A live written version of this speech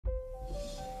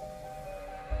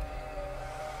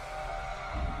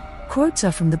Quotes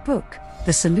are from the book,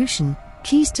 The Solution,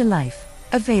 Keys to Life,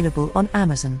 available on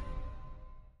Amazon.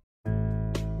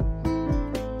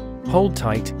 Hold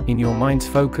tight, in your mind's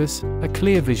focus, a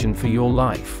clear vision for your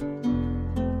life.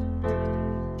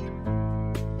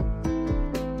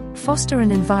 Foster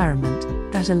an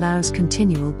environment that allows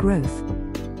continual growth.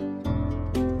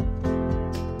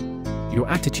 Your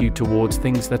attitude towards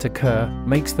things that occur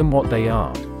makes them what they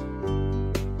are.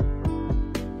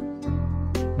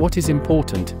 What is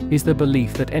important is the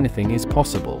belief that anything is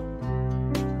possible.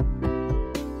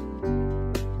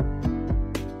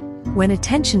 When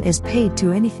attention is paid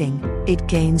to anything, it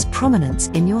gains prominence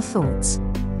in your thoughts.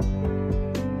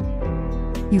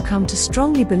 You come to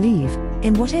strongly believe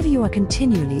in whatever you are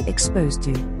continually exposed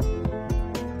to.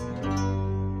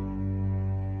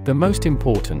 The most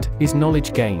important is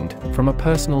knowledge gained from a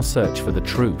personal search for the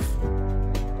truth.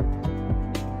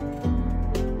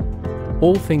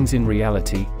 All things in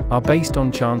reality are based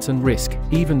on chance and risk,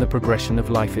 even the progression of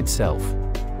life itself.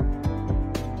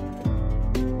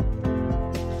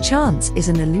 Chance is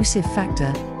an elusive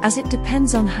factor, as it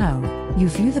depends on how you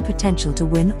view the potential to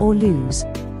win or lose.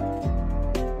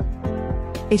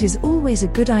 It is always a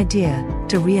good idea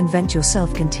to reinvent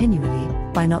yourself continually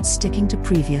by not sticking to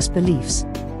previous beliefs.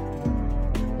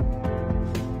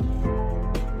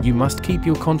 You must keep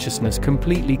your consciousness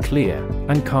completely clear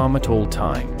and calm at all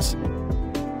times.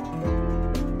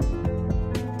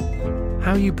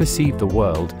 How you perceive the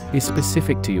world is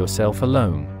specific to yourself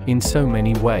alone, in so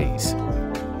many ways.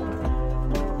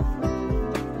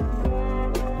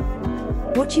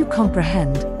 What you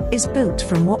comprehend is built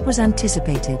from what was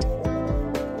anticipated.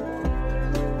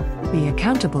 Be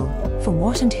accountable for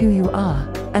what and who you are,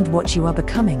 and what you are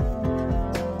becoming.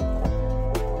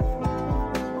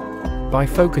 By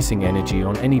focusing energy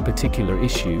on any particular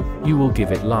issue, you will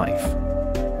give it life.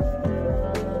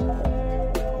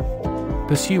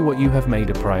 Pursue what you have made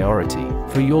a priority,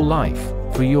 for your life,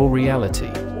 for your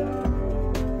reality.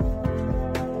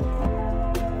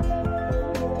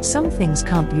 Some things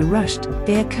can't be rushed,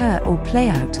 they occur or play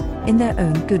out in their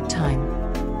own good time.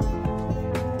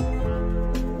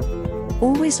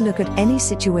 Always look at any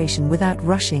situation without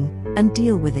rushing, and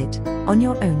deal with it on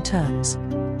your own terms.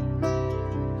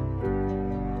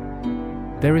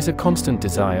 There is a constant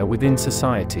desire within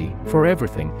society for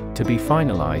everything to be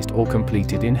finalized or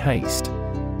completed in haste.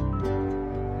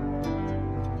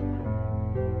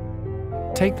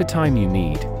 Take the time you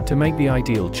need to make the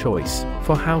ideal choice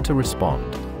for how to respond.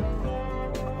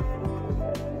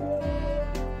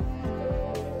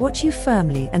 What you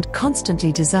firmly and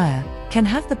constantly desire can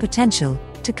have the potential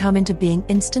to come into being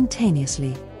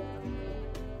instantaneously.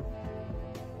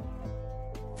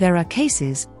 There are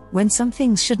cases when some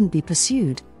things shouldn't be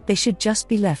pursued, they should just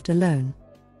be left alone.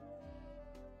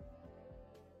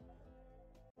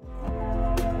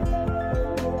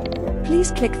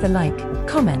 Please click the like,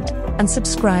 comment, and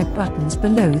subscribe buttons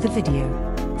below the video.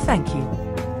 Thank you.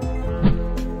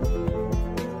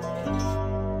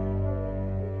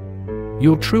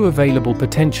 Your true available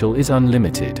potential is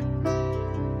unlimited.